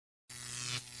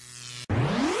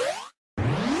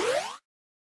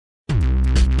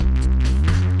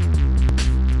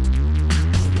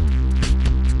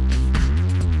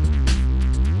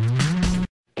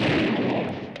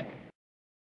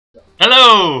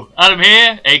Hello, Adam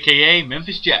here, aka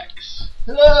Memphis Jacks.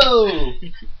 Hello!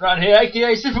 Right here,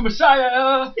 aka Super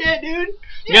Messiah! Yeah, dude.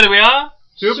 Together we are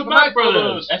Super Mac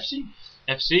Brothers.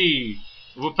 FC.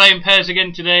 We're playing PES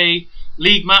again today.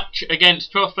 League match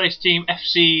against 12th place team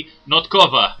FC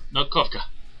Nordkovka.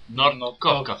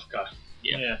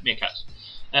 Yeah, Meerkats.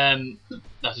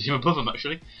 That's a team above them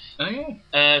actually. Oh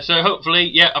yeah. So hopefully,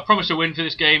 yeah, I promise to win for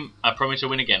this game. I promise to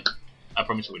win again. I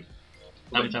promise to win.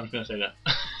 How many times can I say that?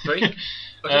 3.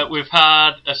 We've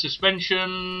had a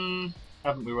suspension,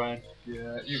 haven't we, Ryan?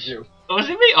 Yeah, you. Oh, was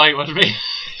it me? Oh, it was me.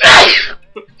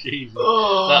 Jesus,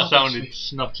 that sounded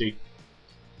snotty.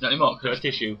 Not anymore. Got a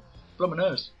tissue. Blow my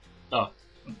nose. Oh,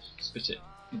 Spit it.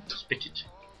 spit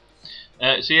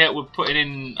it. So yeah, we're putting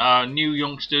in our new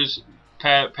youngsters,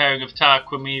 pairing of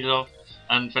Tarquimidov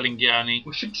and Felingiani.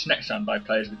 We should just next time buy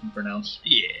players we can pronounce.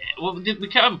 Yeah, well we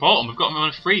haven't bought them. We've got them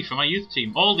on free from our youth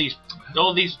team. All these,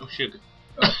 oh sugar.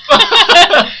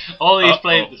 all these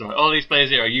players, sorry, all these players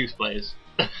here are youth players.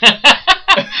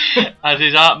 As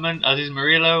is Artman, as is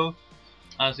Murillo,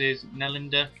 as is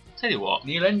Nelander. Tell you what,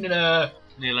 Nelander.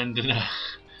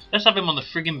 Let's have him on the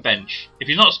frigging bench. If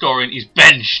he's not scoring, he's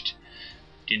benched.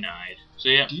 Denied. So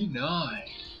yeah. Denied.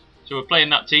 So we're playing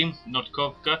that team,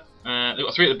 Nordkovka. They've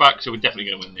got 3 at the back, so we're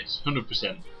definitely going to win this.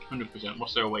 100%. 100%.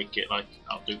 What's their away kit like?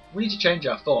 I'll do. We need to change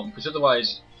our form because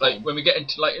otherwise, like when we get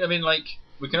into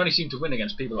we can only seem to win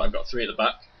against people that have got 3 at the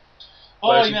back.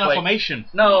 Oh, you mean our formation?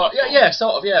 No, yeah,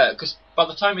 sort of, yeah. Because by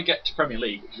the time we get to Premier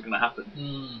League, which is going to happen,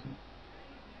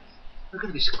 we're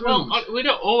going to be screwed. Well, we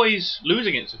don't always lose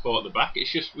against the 4 at the back.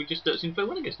 It's just we just don't seem to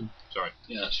win against them. Sorry.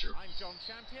 Yeah, that's true.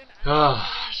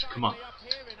 Come on.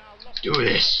 Let's do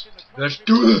this. Let's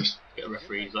do this. Get a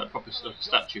referee, he's like a proper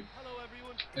statue.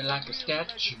 Like a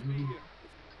statue.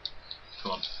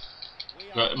 Come on.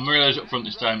 Right, Murillo's up front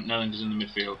this time. Nelander's in the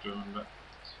midfield. Remember.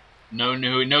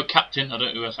 No captain. I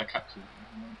don't know who else I captain.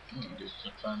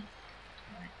 Fine.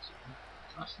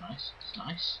 That's nice. That's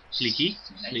nice.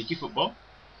 Sleeky football.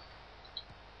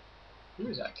 Who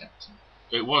is that captain?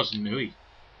 It was Nui.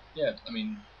 Yeah, I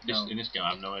mean, In this game, I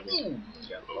have no idea. Ooh,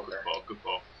 yeah, Good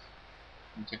ball.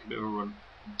 I'll take a bit of a run.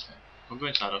 Okay. I'll go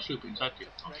inside. I'll swoop it inside you.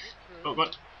 Oh,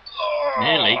 God.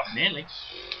 Nearly.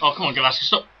 Oh, come on, Galaska,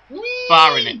 stop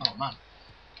firing it. Oh, man.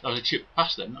 That was a chip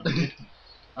pass then.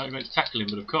 I was meant to tackle him,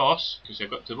 but of course, because I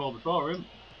got to the ball before him.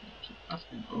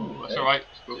 Oh, that's alright.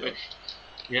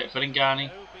 Yeah,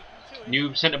 Felingiani.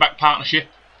 New centre-back partnership.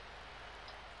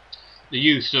 The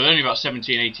youth, so they're only about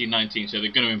 17, 18, 19, so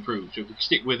they're going to improve. So if we can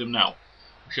stick with them now,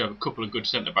 we should have a couple of good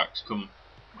centre-backs come.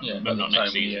 Yeah, maybe not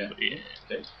next season, but yeah.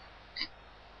 Okay.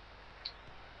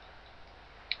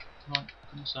 Come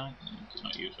inside. It's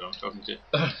not you, so I'm talking to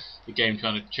the game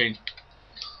trying to change.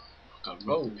 God, I'm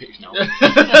off the pitch now.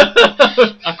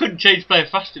 I couldn't change player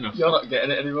fast enough. You're not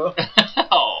getting it anymore.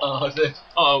 Oh, is it?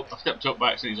 Oh, I stepped up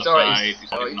by accident. He's offside.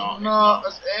 He's not.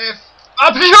 As if.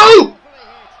 Up.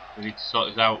 We need to sort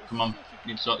this out. Come on.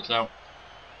 We need to sort this out.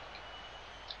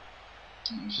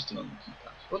 It was just an unlucky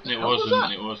pass.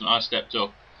 It wasn't. I stepped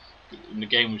up. And the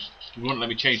game was. You wouldn't let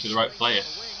me change to the right player.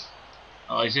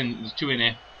 Oh, he's in. There's 2 in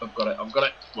here. I've got it.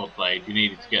 Well played. You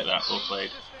needed to get that. Well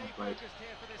played.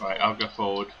 Right, I'll go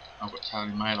forward. I've got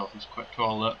Tally Milov. He's quite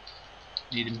tall. Up.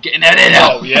 Need him getting out of there.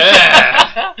 Oh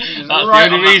yeah. That's right,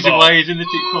 the only reason why he's in the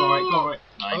team. Come on, right.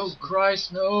 Nice. Oh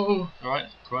Christ, no.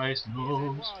 Alright, Christ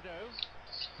knows.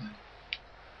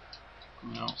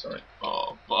 No. Sorry.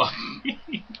 Oh, fuck.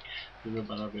 You're a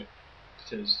bad habit.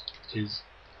 It is.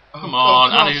 Come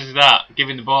on, how is that?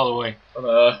 Giving the ball away.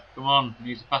 Come on, you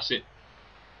need to pass it.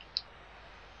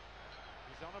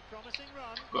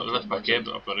 Got the left back here,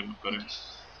 but I've got him.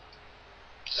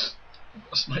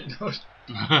 That's my nose.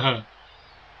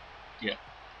 Yeah.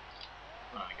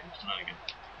 Not again.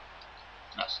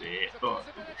 That's it. Oh,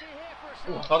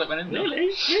 I thought it went in.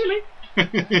 Really?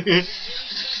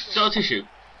 Sort of tissue.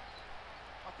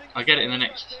 I'll get it in the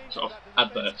next sort of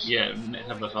advert. Yeah, next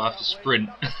advert I'll have to sprint.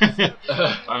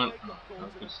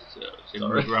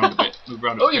 Move around a bit.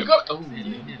 Oh, you've got. Oh,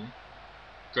 nearly.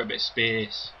 Got a bit of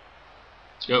space.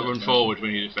 Don't run forward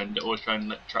when you defend it. Always try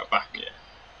and track back. Yeah.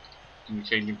 Can be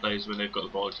changing players when they've got the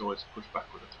ball. It's always push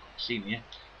backward. Senior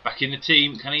back in the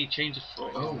team. Can he change the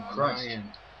foot? Oh Christ!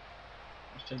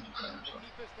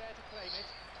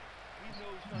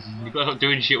 You've got to stop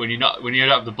doing shit when you don't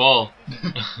have the ball.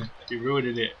 You're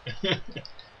ruining it. Okay,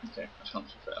 that's not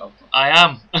fit out. I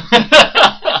am.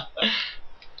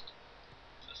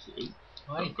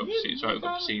 I've got Piscini. I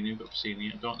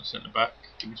don't want the centre back.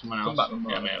 Give me someone else. Come back with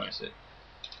that's it.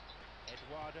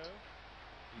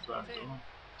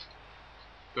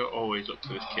 Don't always look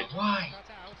for this kid. Why?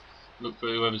 Look for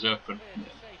whoever's open.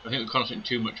 I think we're concentrating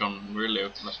too much on really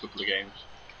over the last couple of games.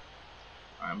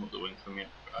 I'm up the wing from you,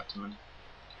 Ataman.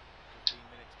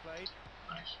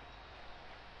 Nice.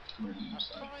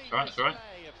 It's alright, it's alright.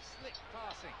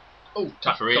 Oh,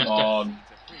 come on.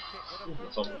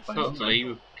 Hopefully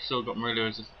we've still got Murillo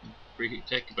as a free kick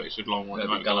taker, but it's a long one. Yeah, It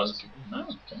might be the last. no,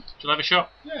 okay. Shall I have a shot?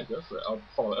 Yeah, go for it. I'll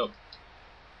follow it up.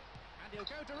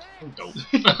 Don't.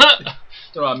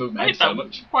 Don't I move my head so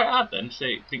much. Quite hard then, so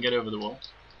you can get over the wall.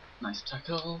 Nice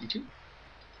tackle. Thank you.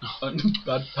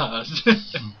 Bad pass.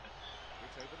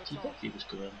 Keep us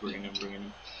going, bringing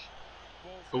him.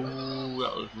 Oh,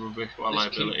 that was rubbish. What a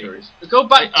liability. Go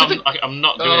back to the... I'm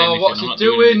not doing anything. What's he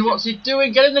doing? What's he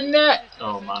doing? Get in the net!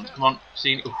 Oh man, come on.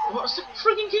 See. What's the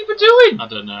frigging keeper doing? I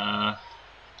don't know.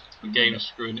 The game's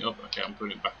screwing it up. Okay, I'm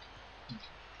putting it back.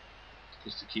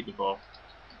 Just to keep the ball.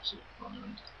 That's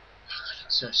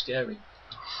so scary.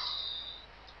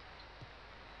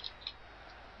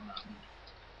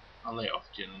 I'll lay it off,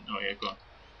 Jin. Oh yeah, go on.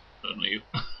 I don't know you.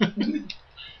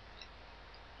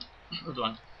 Hold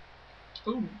on.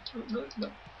 Ooh,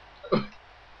 no.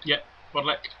 Yeah,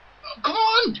 Bodlek. Oh, come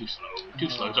on! Too slow. Too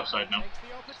slow. It's offside now.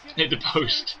 Hit the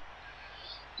post.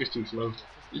 Just too slow.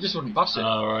 You just wouldn't pass it.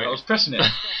 Alright. I was pressing it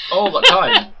all that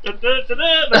time. Look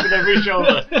at every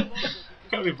shoulder.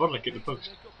 Can't be Bodlek at the post.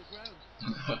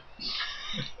 I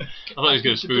thought he was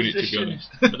going to spoon it, to be honest.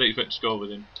 I didn't expect to score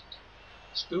with him.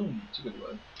 Spoon, it's a good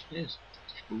word. Yes.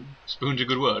 Spoon. Spoon's a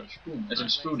good word. Spoon, as in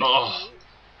spoon. Oh.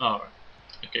 Alright.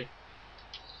 Okay.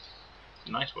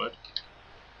 Nice word.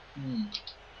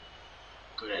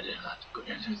 Good idea, lad. Good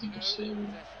idea. What do you think of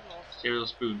cereal? Cereal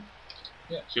spoon.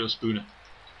 Yeah. Cereal spooner.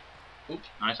 Oops.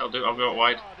 Nice, I'll do it. I'll go out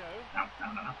wide.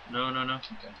 No. No.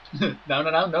 Okay. No.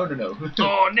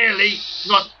 Oh, nearly.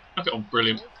 Come on. Knock it on.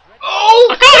 Brilliant. Oh!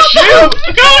 I can't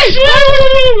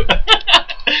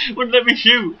shoot! Wouldn't let me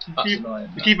shoot. That's annoying.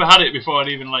 The keeper had it before I'd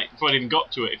even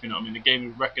got to it, if you know what I mean. The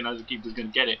game recognised the keeper was going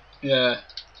to get it. Yeah.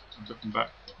 I'm looking back.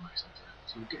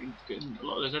 So we're getting a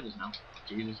lot of those headers now.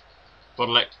 Jesus.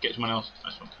 Bodlek, get someone else.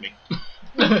 Nice one for me.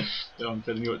 So I'm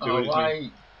telling you what to do.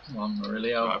 Why? Come on,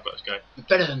 Murillo. Right, I've got this guy. You're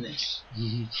better than this.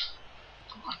 Come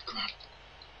on.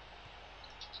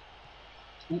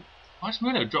 Ooh, why does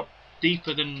Murillo drop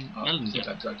deeper than Ellen? I think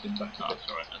I dragged him back. Oh, that's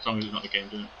alright. As long as it's not the game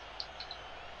doing it.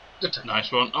 Good time. Nice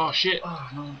one. Oh shit. Oh,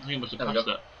 no. I think I must have There we passed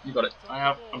go. that. You got it. I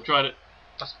have. I've tried it.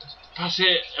 Pass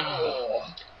it.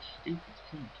 Oh.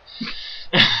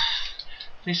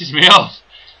 Pisses me off.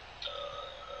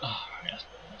 That's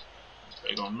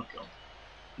better. Go on, knock it on.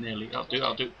 Nearly. I'll do.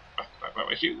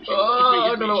 Back. Shoot.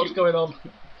 I don't know what's going on.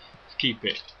 Keep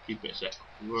it a sec.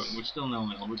 We're still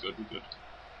 0-0. We're good.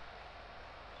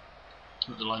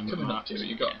 The line Coming up to it.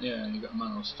 You got a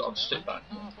man. I'll stick back.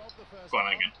 Go on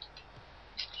again.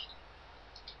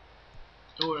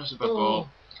 Oh, that's a bad ball.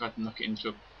 Tried to knock it into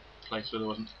a place where there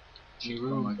wasn't any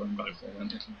room. Oh my god,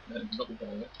 got the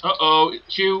ball. Uh oh,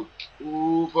 shoot!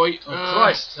 Ooh, boy. Oh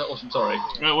Christ, that wasn't sorry.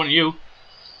 No, one of you.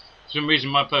 For some reason,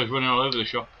 my player's running all over the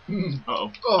shop.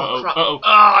 Uh-oh. Oh, crap. Uh-oh.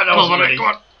 Ah, no, Come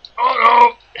on. Oh,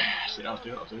 no! Yes, I'll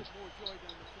do it.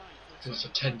 Feels so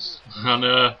tense. And,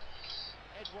 look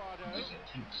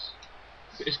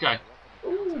at this guy.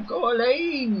 Ooh, go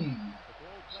Elaine!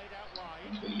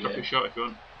 Drop your shot if you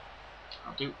want.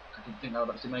 I'll do. I didn't think I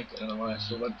would actually make it, I don't know why I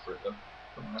still went for it though.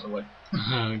 Come out of the way.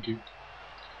 Thank you.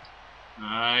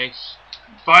 Nice.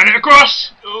 Find it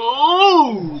across!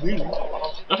 Oh!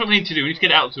 That's what we need to do. We need to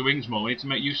get it out to the wings more. We need to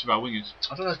make use of our wingers.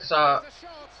 I don't know, because I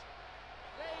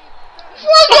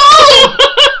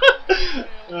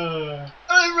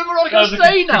don't remember what I can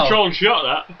say now. Controlled shot,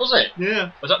 that. Was it?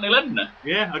 Yeah. Was that near Lendner?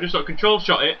 Yeah, I just sort of control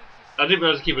shot it. I didn't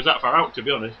realise the keeper was that far out, to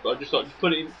be honest, but I just thought, just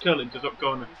put it in, curl it into the top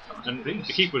corner. And the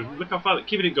keeper, look how far, the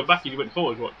keeper didn't go back, he went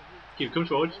forward. What? Keeper comes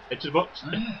forward, edge of the box,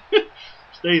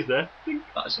 stays there.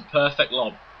 That is a perfect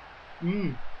lob.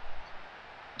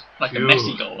 Like a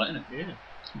Messi goal, isn't it? Yeah.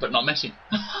 But not Messi.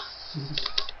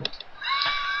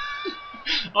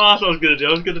 Oh, that's what I was going to do.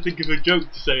 I was going to think of a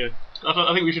joke to say.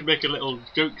 I think we should make a little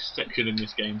jokes section in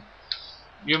this game.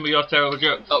 You remember your terrible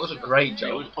joke? That was a great joke.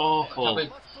 It was awful.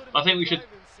 I think we should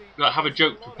have a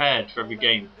joke prepared for every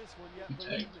game.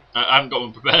 Okay. I haven't got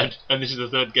one prepared, and this is the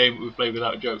third game that we've played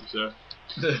without a joke, so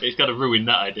it's kind of ruined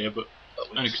that idea, but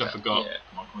only because I forgot. Yeah.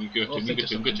 Come on, you go to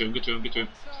him.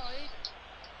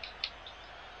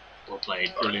 Well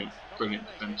played, brilliant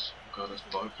defence. God, that's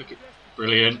ball, flick it.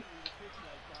 Brilliant.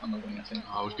 I'm not winning, I think.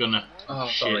 I was gonna. Oh,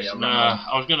 shit. sorry, I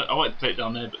wanted to play it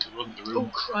down there, but there wasn't the room.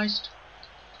 Oh Christ!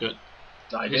 Good.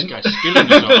 Dived This in. guy's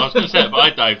skilling us. I was gonna say it, but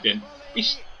I dived in.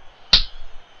 He's.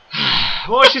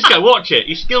 Watch this guy. Watch it.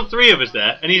 He's skilled 3 of us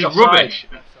there, and he's Offside. rubbish.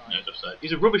 No, it's offside.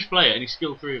 He's a rubbish player, and he's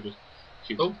skilled 3 of us.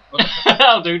 Shoot. Oh,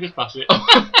 That'll do, just pass it.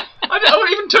 I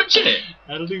wasn't even touching it.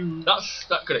 That'll do.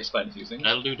 That could explain a few things.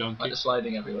 That'll do, donkey. Like the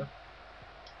sliding everywhere.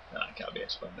 No, that can't be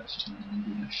explained. That's just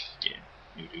noodiness. Yeah,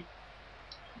 you do.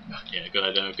 Yeah, good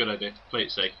idea. Good idea. Play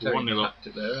it safe. Very 1-0 up.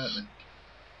 it there, aren't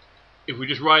If we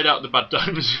just ride out the bad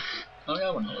times, they? Oh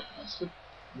yeah, 1-0 up. That's good.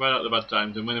 ride out the bad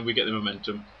times, and when we get the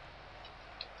momentum,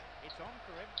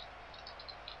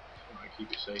 alright,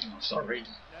 keep it safe. Oh, sorry.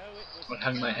 I'd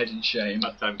hang my head in shame.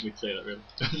 Bad times, we'd say that really.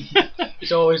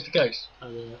 It's always the case. I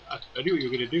knew what you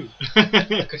were going to do.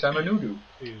 Because I'm a noodoo.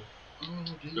 Yeah. Oh,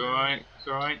 It's alright. It's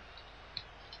alright.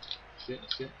 That's it.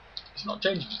 That's it. It's not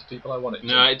changing to the people I want it to.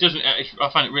 No, it doesn't. I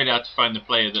find it really hard to find the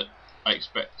player that I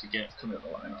expect to get. Coming up the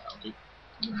line, I'll do.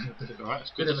 It's alright.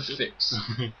 It's Bit good. of a fix.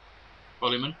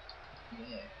 Volleyman.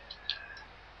 Yeah.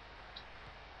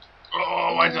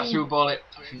 Oh, why did I through ball it?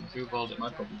 I shouldn't have through balled it. My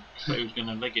problem. I thought he was going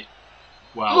to leg it.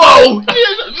 Wow. Whoa!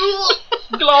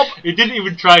 Glob! He didn't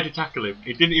even try to tackle him.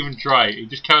 He didn't even try. He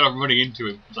just carried on running into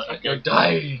him. It's like, okay. You're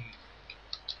dying.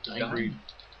 Dying green.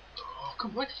 Oh,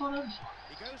 come on, why the fall over?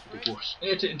 Big wuss. He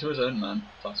hit it into his own man.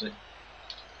 Classic.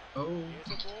 Oh.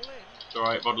 It's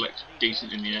alright, Vodlek's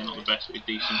decent in the air, not the best, but he's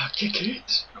decent. Kick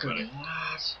it. I've Good got it.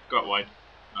 lad. Go out wide.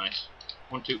 Nice.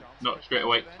 1-2. Not straight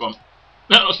away. Go on.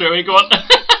 No, not straight away. Go on.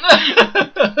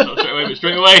 Not straight away, but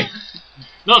straight away.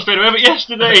 Not straight away, but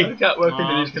yesterday. I can't work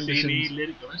into these conditions. Let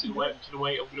it go. To the weight. To the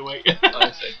weight. Up to the weight.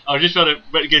 I see. I was just trying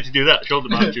to get to do that. Shoulder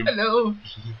march him. Hello.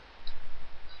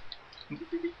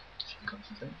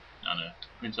 I know.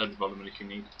 Inside the volume if you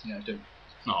need. Yeah, I do.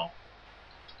 No.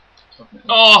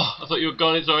 Oh, I thought you were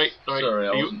gone. Sorry. Sorry,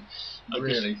 I wasn't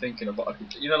really thinking of what I could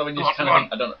do. You know when you just kind of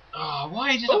think, I don't know. Oh,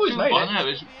 why is it Always made it. I know,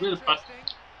 it's really bad.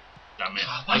 Damn it.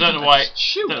 Oh, I don't know why.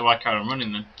 Shoot. I don't know why I carry on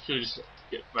running then. Should have just.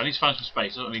 I need to find some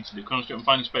space. That's what I need to do. Concentrate on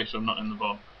finding space so I'm not in the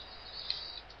ball.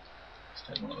 Let's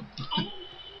take one of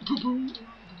them.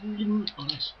 Oh,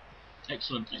 nice.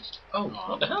 Excellent. Oh,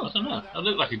 what the hell? I don't know. That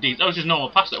looked like a deep. That was just normal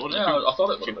pass, that wasn't it? Yeah, I thought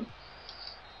it would have been.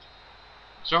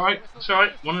 It's alright.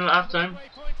 1-0 at half time.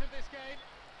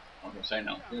 I'm going to say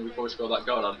now, before we score that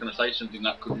goal, I was going to say something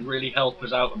that could really help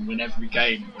us out and win every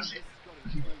game. Was it?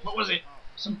 What was it?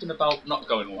 Something about not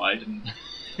going wide and.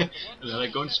 And then they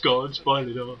go and score and spoil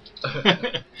it all.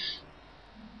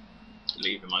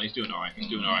 Leave him, man. He's doing alright. He's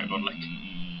doing alright, Bodley.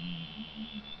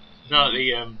 You know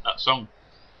that song?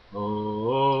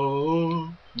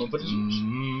 Oh.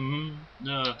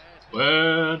 No.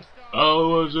 When I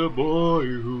was a boy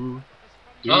who.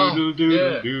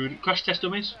 Do Crash Test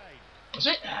Dummies? Was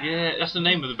it? Yeah, that's the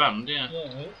name of the band, yeah. Yeah.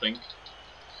 I think.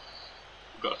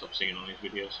 We've got to stop singing on these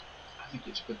videos. I think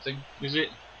it's a good thing. Is it?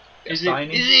 Is it?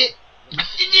 Is it?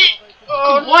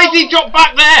 Oh, why did he drop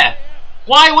back there?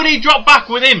 Why would he drop back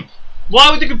with him? Why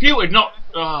would the computer not...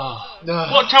 Oh.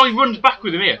 Watch how he runs back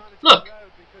with him here. Look.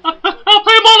 I'll play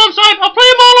him all onside. I'll play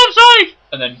him all onside.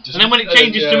 And then when it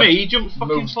changes to me, he jumps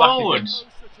fucking forwards.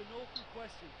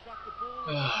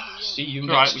 See you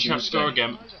Right, next we can't Tuesday. score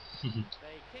again.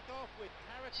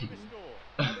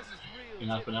 In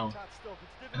half an hour.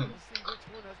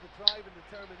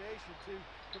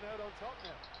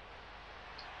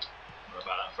 What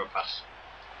about that for a pass?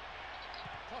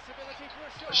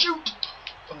 Shoot!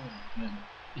 Oh, man.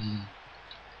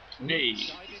 Hey.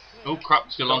 Oh crap,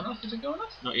 still on. Is it going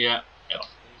off? Not yet. Get off.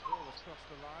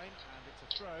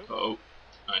 Oh,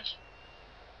 nice.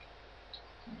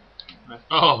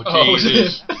 Oh,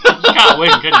 Jesus. You can't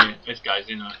win, can you? This guy's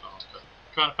in there. Oh,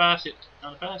 trying to pass it.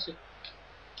 Yeah,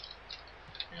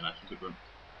 that's a good run.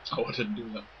 Oh, I didn't do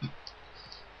that.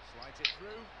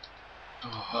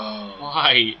 Oh,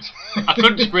 why? I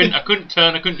couldn't sprint, I couldn't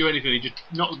turn, I couldn't do anything. He just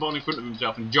knocked the ball in front of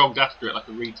himself and jogged after it like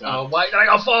a retard. Oh, why did I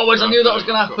go forwards? I knew that was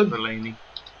going to happen. Delaney.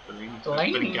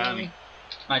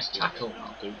 Nice tackle.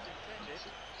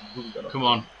 Come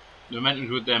on. The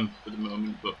momentum's with them for the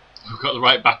moment, but we've got the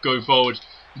right back going forward.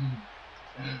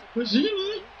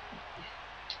 Mazzini.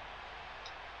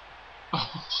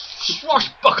 Oh,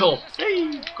 swashbuckle!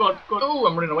 Hey, God. Oh,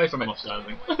 I'm running away from it. Lost that, I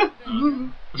think.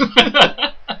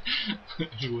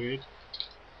 It's weird.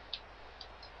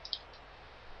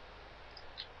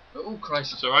 Oh,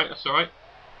 Christ. That's alright.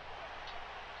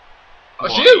 Oh,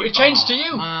 it's you! It changed to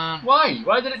you! Man. Why?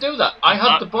 Why did it do that? I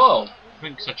had the ball. I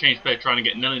think because I changed player trying to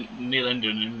get Neil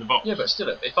Endon in the box. Yeah, but still,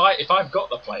 if I've got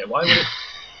the player, why would it...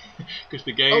 Because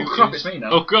the game Oh, crap, it's me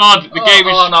now. Oh, God, the game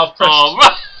is... Oh, no, I've pressed... Oh,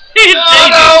 right.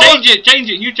 Change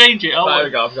it, you change it. Oh, there we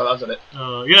go, I've done it.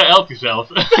 Oh, you don't help yourself.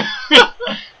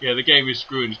 Yeah, the game is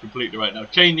screwing us completely right now.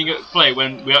 Changing at play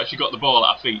when we actually got the ball at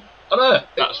our feet. Oh, no.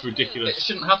 That's ridiculous. It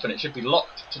shouldn't happen, it should be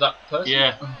locked to that person.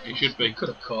 Yeah, it should be. Could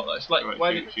have caught that. It's like, Right,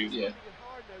 why did... shoot. Yeah.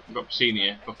 We've got Piscina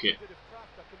here, fuck it.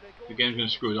 the game's going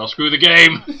to screw us. I'll screw the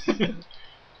game!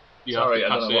 Sorry, I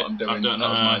don't know what I'm doing. That was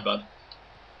my bad.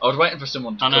 I was waiting for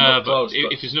someone to come up close.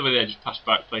 But if there's nobody there, just pass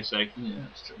back, play safe. Yeah,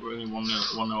 that's true. We're only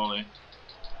 1-0 all here.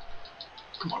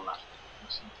 Come on, lad.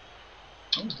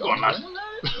 Oh, go on,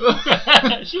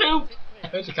 lad. Sloop!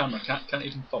 There's the camera. Can't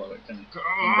even follow it, can you? Come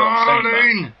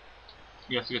on!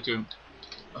 You have to go to him.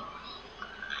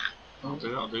 I'll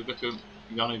do. Go to him.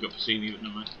 You can't even go for seeing you, never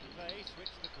mind.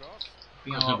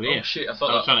 There's nobody here. Shit, I I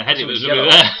was trying to head it, but there's nobody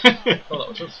nobody there. I thought that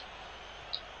was us.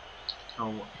 Oh,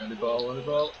 what? On the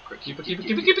ball. Quick, keep it!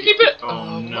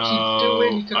 Oh no. What's he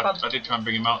doing? I did try and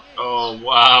bring him out. Oh,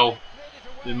 wow.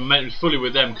 The momentum's fully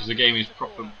with them because the game is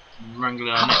proper wrangling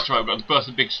our necks right. We've got both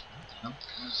the big.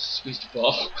 Squeezed the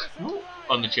ball.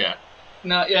 On the chair.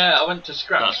 No, yeah, I went to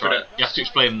scratch. That's right. You have to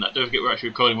explain that. Don't forget we're actually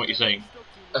recording what you're saying.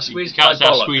 I squeezed you can't my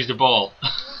say bollock. I squeezed the ball.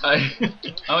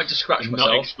 I went to scratch Not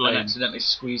myself explain. and accidentally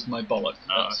squeezed my bollock.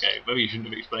 Oh, okay, maybe you shouldn't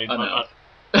have explained. I know.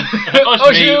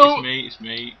 It's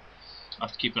me. I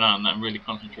have to keep an eye on that and really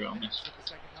concentrate on this.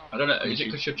 I don't know, is it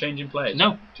because you're changing players?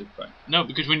 No. No,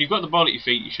 because when you've got the ball at your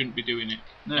feet, you shouldn't be doing it.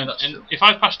 No, that's and true. if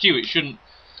I've passed you, it shouldn't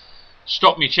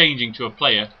stop me changing to a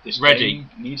player This ready. game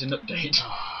needs an update. It's a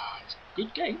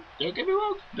good game. Don't get me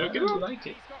wrong. Don't get me wrong. Like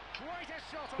it.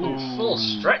 Ooh, full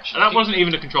stretch. And that wasn't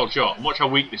even a controlled shot. Watch how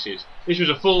weak this is. This was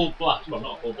a full blast. Well,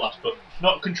 not a full blast, but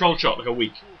not a controlled shot, like a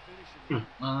weak.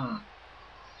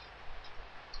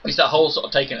 It's that whole sort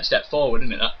of taking a step forward,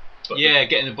 isn't it? That. But yeah,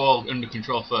 getting the ball under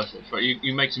control first. That's right.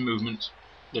 You make some movements.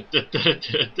 Have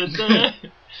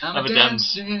a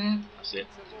dance. That's it.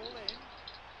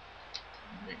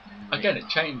 Again, it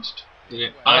changed. Did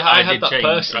it? I had did that change.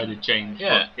 person. I did change.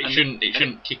 Yeah. It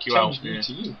shouldn't kick you out. Yeah.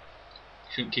 To you.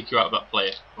 It shouldn't kick you out of that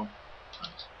player. Come on.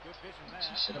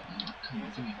 Sit up now. Come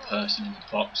on, give me a person in the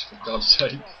box, for God's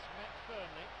sake.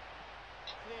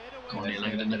 Come on, Neil,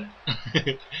 in a minute.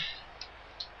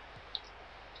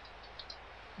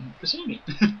 Bassini.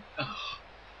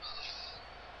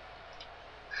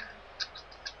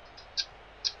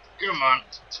 Come on.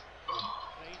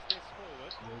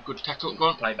 Oh, good tackle. Go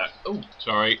on. Play back. Oh,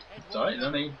 sorry. Sorry, no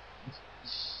need.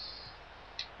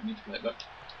 I need to play it back.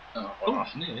 Oh,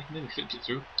 nearly flipped it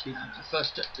through.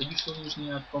 First, are you still using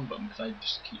the add-on button? Because I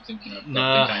just keep thinking I don't think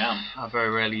I am. I very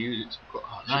rarely use it.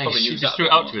 Oh, nice. Probably use just that threw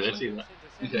it out to me there, see that?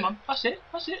 Okay. Come on, that's it.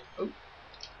 Oh.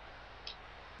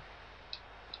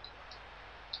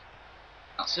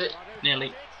 That's it.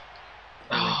 Nearly.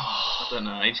 I don't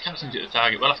know, he just can't seem to hit the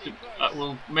target. We'll have to,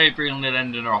 we'll maybe bring Lil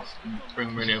Enden off and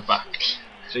bring Radio back.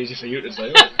 It's easy for you to say,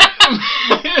 isn't it?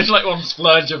 It's like one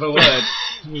splurge of a word.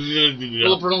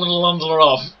 We'll bring Little Landler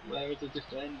off. Where are the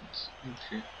defence? Oh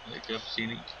shit, there you go, seen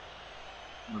it.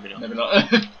 Maybe not. Maybe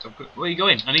not. Where are you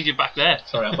going? I need you back there.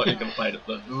 Sorry, I thought you were going to play it up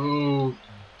there. Ooh.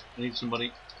 I need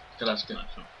somebody. Good ask it.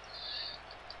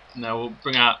 No, we'll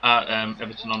bring out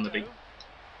Everton on the beat.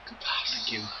 Good pass.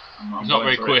 Thank you. I'm He's not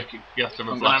very quick. You have to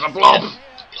have a blob. Have a blob.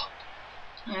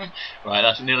 Right,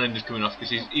 that's Neil Ender's coming off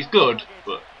because he's good,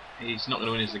 but he's not going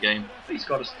to win us the game. He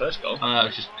scored his first goal. It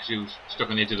was just because he was stuck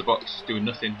on the edge of the box, doing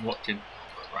nothing, watching.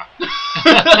 Crap.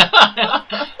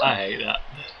 I hate that.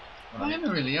 Right.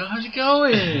 Emilio, how's it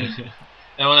going?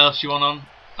 Anyone else you want on?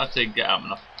 I'd say get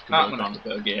Outman off.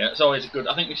 Yeah, it's always good.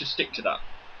 I think we should stick to that.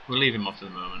 We'll leave him off for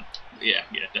the moment. But yeah,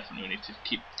 definitely. We need to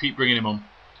keep bringing him on.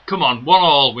 Come on,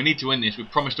 1-1. We need to win this. We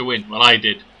promised to win. Well, I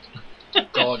did.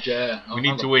 God, yeah. We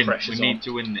need to win. We need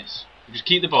to win this. We just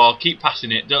keep the ball, keep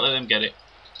passing it. Don't let them get it.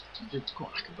 Go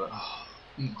on, Akaba.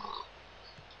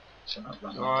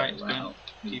 Alright,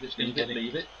 leave it.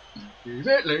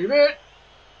 Leave it.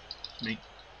 Me.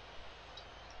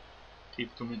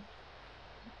 Keep coming.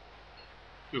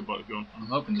 Good ball, go on. I'm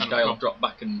hoping this guy will drop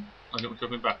back and. I don't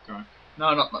dropping back, alright.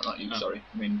 No, not you. No. Sorry.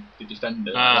 I mean the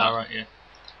defender. Right, yeah.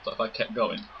 But if I kept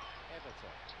going.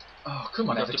 Oh, come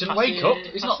on, Everton, wake up!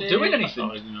 He's not doing anything.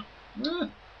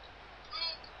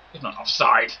 He's not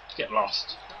offside. Get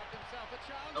lost.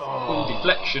 Oh,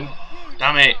 deflection.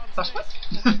 Damn it! That's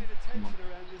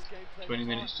 20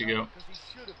 minutes to go.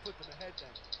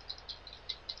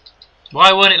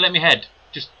 Why won't it let me head?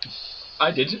 Just.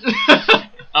 I did. I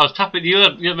was tapping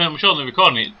I'm sure on the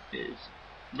recording it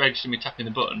registered me tapping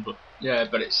the button, but. Yeah,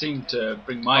 but it seemed to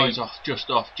bring my. It's off, just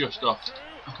off.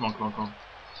 Come on.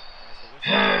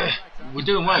 We're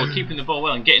doing well. We're keeping the ball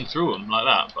well and getting through them like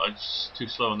that, but it's too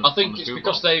slow on the. I think it's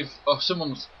because they've. Oh,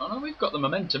 someone's. Oh no, we've got the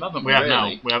momentum, haven't we? We have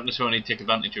really? now. We haven't necessarily need to take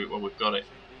advantage of it while we've got it.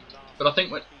 But I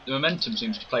think the momentum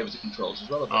seems to play with the controls as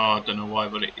well. Oh, I don't know why,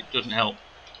 but it doesn't help.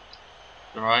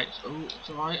 It's alright. It's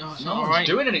alright. Oh, it's no not one's alright.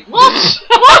 doing anything. What?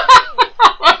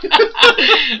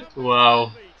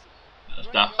 Wow. That's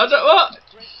daft. I don't what.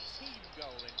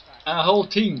 Our whole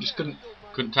team just couldn't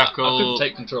Couldn't tackle. I couldn't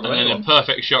take control of and anyone. then a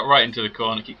perfect shot right into the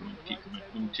corner. Keep coming, keep coming.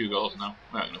 We need 2 goals now.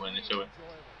 We're not going to win this, are we?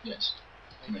 Yes.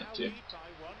 Coming up to you.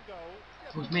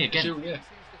 Oh, it's me again. Yeah.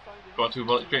 Go on, 2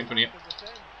 balls straight in front of you.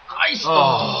 Nice!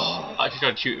 Oh! I actually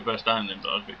tried to shoot it first time then, but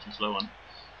I was a bit too slow on.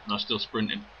 And I was still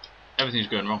sprinting. Everything's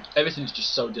going wrong. Everything's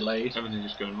just so delayed. Everything's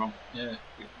just going wrong. Yeah.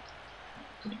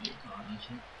 Coming at you. Alright, nice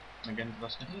one. Again,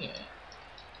 Velasquez. Yeah.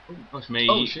 Oh, it's me.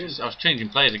 Oh, shit. I was changing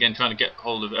players again, trying to get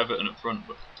hold of Everton up front,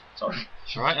 but Sorry.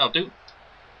 it's alright, I'll do.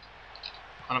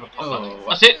 Kind of a pop Oh,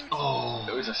 that's it! Oh!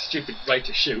 It was a stupid way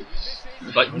to shoot. It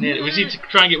was like, We need to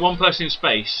try and get one person in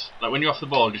space. Like when you're off the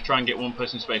ball, just try and get one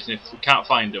person in space, and if we can't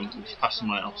find them, we just pass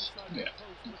someone else. Yeah.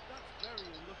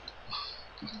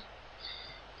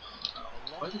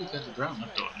 Why did he go to the ground? I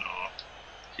don't know.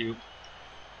 Cute.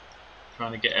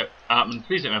 Trying to get Artman.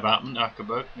 Please let me have Artman.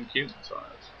 Ackerberg. Thank you. That's alright.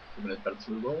 Giving it better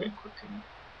through the ball. A bit quicker.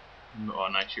 Oh,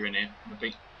 nice. You're in here.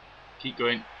 Maybe. Keep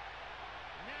going.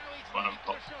 One and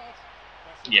pop.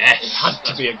 Yes! It had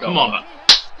to be a goal. Come on.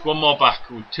 One more back.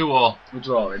 We're 2-2. We're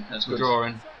drawing. That's We're good.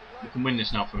 drawing. We can win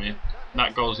this now from here.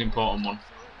 That goal's the important one.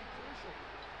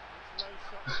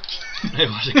 It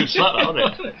was a good slap, that,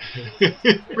 wasn't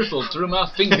it? Rippled through my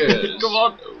fingers. Come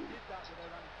on.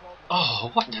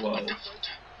 Oh, what the Whoa.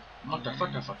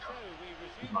 Motherfucker.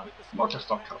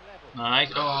 Motherfucker.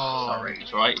 Nice. Oh, Sorry.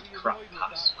 It's right. Crap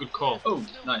pass. Good call. Oh,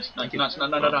 nice. Nice.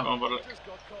 No.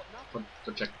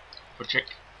 Good check. For check.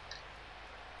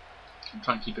 I'm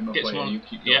trying to keep him up Get where someone. you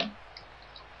keep Yeah. going.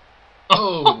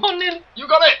 Oh, nearly. You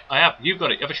got it! I have. You've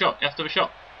got it. You have a shot. You have to have a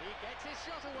shot.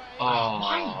 Oh,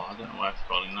 Fine. I don't know why I'm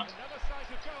calling that.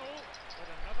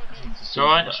 It's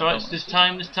alright. It's alright. This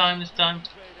time.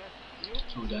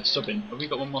 Oh, they're subbing. Have we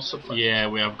got one more sub left? Yeah,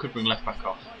 we have. We could bring left back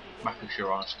off.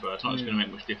 Makushar on Spurs. Not it's going to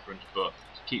make much difference, but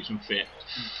keeps them fit.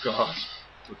 God.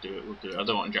 We'll do it. I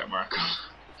don't want Jack Morocco.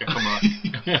 Jack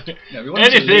Morocco. Yeah, we want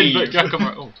to Anything leave. but Jack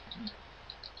Morocco. Oh.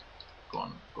 Go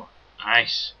on.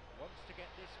 Nice.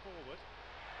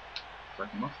 Break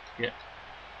him off. Yeah.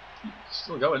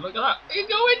 Still going. Look at that. He's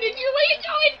going.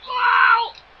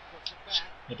 Wow.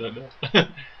 I don't know.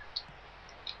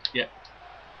 Yeah.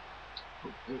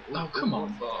 Oh, come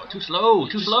on. Too slow.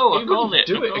 I called it.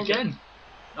 Do it again.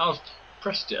 I've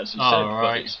pressed it as you said,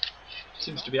 right. but it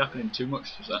seems to be happening too much.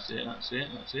 That's it.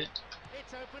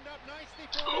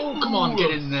 Oh, come on,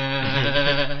 get in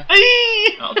there.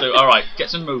 Hey! That'll do. Alright, get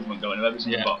some movement going. Whoever's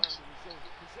in the Yeah. box.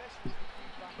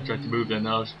 I tried to move there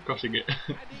now, I was crossing it.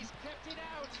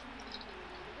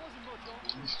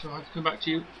 Let's try to come back to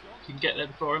you. You can get there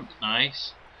before him.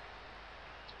 Nice.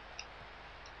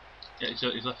 Yeah,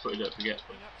 he's left footed, don't forget.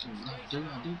 I'll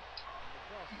do.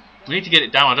 We need to get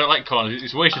it down. I don't like corners.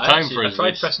 It's a waste of time for us. I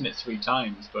tried pressing it 3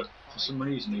 times, but for some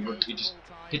reason he just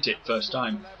hit it first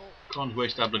time. Corners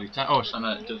waste our bloody time. Oh, And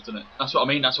it does, doesn't it? That's what I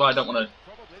mean. That's why I don't want to.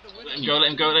 let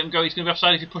him go. He's going to be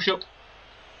offside if you push up.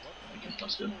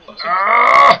 That's good.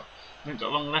 Ah! I haven't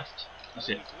got long left. That's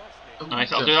it. Oh,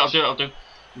 Nice. I'll do.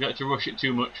 You got to rush it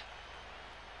too much.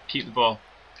 Keep the ball.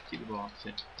 That's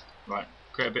it. Right.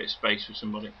 Create a bit of space for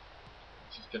somebody.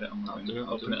 Just get it on the wing.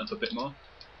 I'll do Open it up a bit more.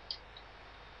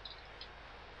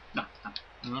 Nah.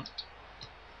 Hang on.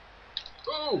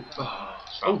 Oh,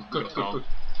 good.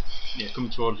 Yeah, come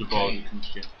towards the ball. Okay. And comes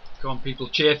to you. Come on, people,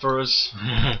 cheer for us.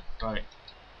 Right.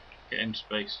 Get into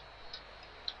space.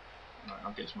 Right,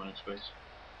 I'll get someone in space.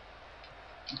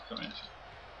 Sorry.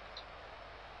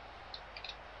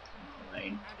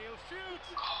 Lane.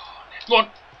 Come on!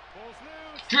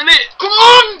 Drill it! Come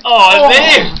on! Oh,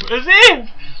 as if!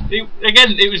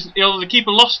 Again, it was. The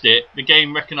keeper lost it. The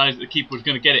game recognised that the keeper was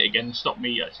going to get it again and stopped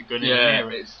me actually going Yeah,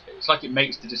 near it. it's like it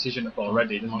makes the decision up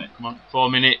already, doesn't it? Come on, 4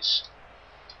 minutes.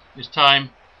 It's time.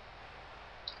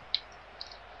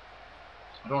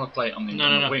 I don't want to play it on the,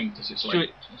 No. wing because it's Do like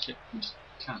it. That's it. you just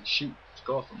can't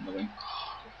score from the wing.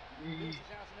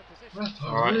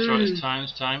 Alright, it's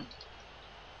time.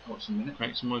 What's a minute?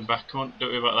 Create someone back. Come on, don't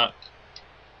worry about that.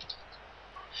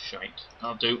 Shite.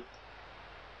 I'll do.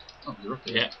 Oh, you're up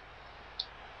here. Yeah.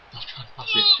 I'll try to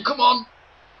pass it. Come on!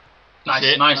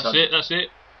 Nice. That's it.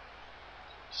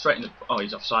 Straight in the. Oh,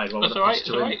 he's offside. Well, That's the alright, pass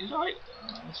to him. it's alright.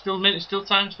 Still a minute, still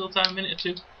time, a minute or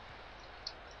 2.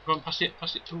 Go on, pass it. Oh,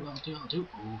 I'll do.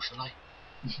 Oh, shall I?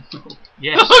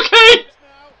 Yes. Okay!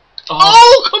 Oh,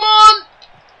 Oh, come on!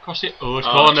 cross it. Oh, it's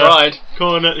Oh, corner. tried.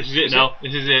 Corner. This is it now.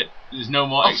 This is it. There's no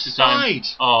more extra time.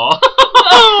 Offside. Oh.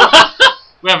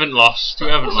 We haven't lost, but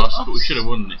we should have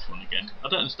won this one again. I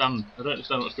don't understand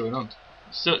what's going on.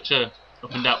 It's such a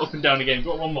up and down again.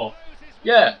 Got one more.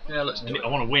 Yeah, let's do it. I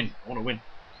want to win.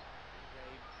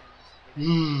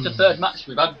 It's the 3rd match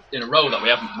we've had in a row that we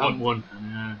haven't won. Won.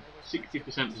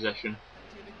 60% possession.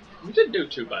 We didn't do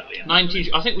too badly.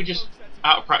 19. I think we're just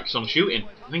out of practice on shooting.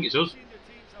 I think it's us.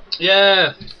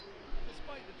 Yeah.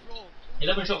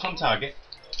 11 shots on target.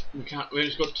 We can't. We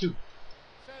just got 2.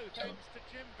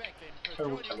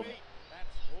 Terrible.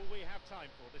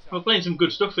 We're playing some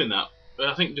good stuff in that, but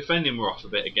I think defending we're off a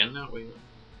bit again, aren't we?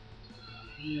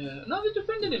 Yeah. No, the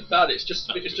defending is bad. It's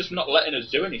just not letting us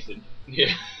do anything.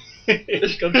 Yeah.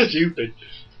 It's gone stupid.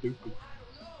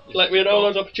 Like we had all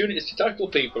those opportunities to tackle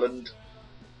people and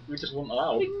we just weren't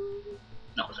allowed.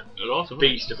 That was a Awesome,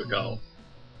 beast of a goal.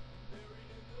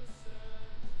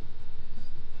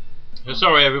 So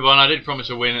sorry everyone, I did promise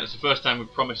a win. It's the first time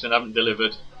we've promised and haven't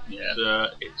delivered. Yeah.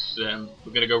 We're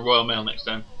going to go Royal Mail next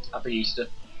time. Happy Easter.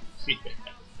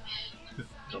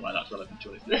 Don't mind, that's relevant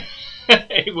to it.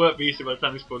 It won't be Easter by the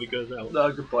time this probably goes out.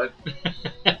 No, good point.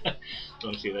 Don't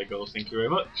want to see their goals, thank you very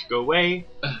much. Go away.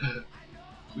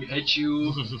 We hate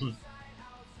you.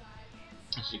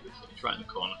 That's a good finish, right in the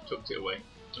corner. Tucked it away.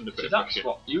 Under So bit of that's pressure.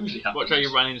 what usually happens. Watch how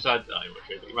you ran inside.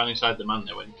 You ran inside the man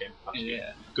there when you came past.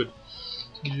 Yeah. Good.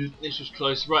 This was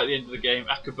close, right at the end of the game.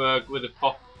 Ackerberg with a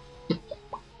pop.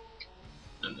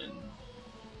 And then.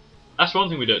 That's one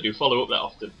thing we don't do, follow up that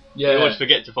often. Yeah. We always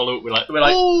forget to follow up. We're like,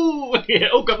 oh! Yeah,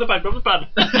 oh, grab the bag.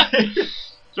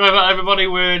 Sorry about everybody,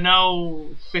 we're now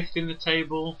 5th in the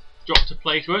table. Dropped a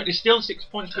place. It's still 6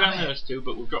 points behind those two,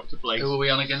 but we've dropped a place. Who are we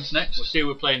on against next? We'll see who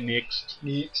we're playing next.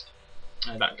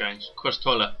 That guy's Quest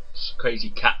Crazy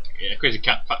cat. Yeah, crazy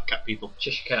cat, fat cat people.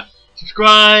 Cheshire cat.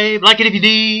 Subscribe, like it if you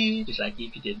did. Dislike it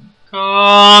if you didn't.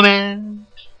 Comment.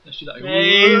 Let's do that.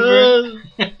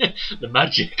 Favorite. The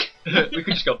magic. We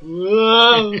could just go.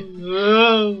 Whoa,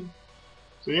 whoa.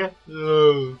 So yeah.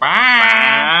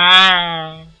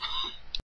 Bye.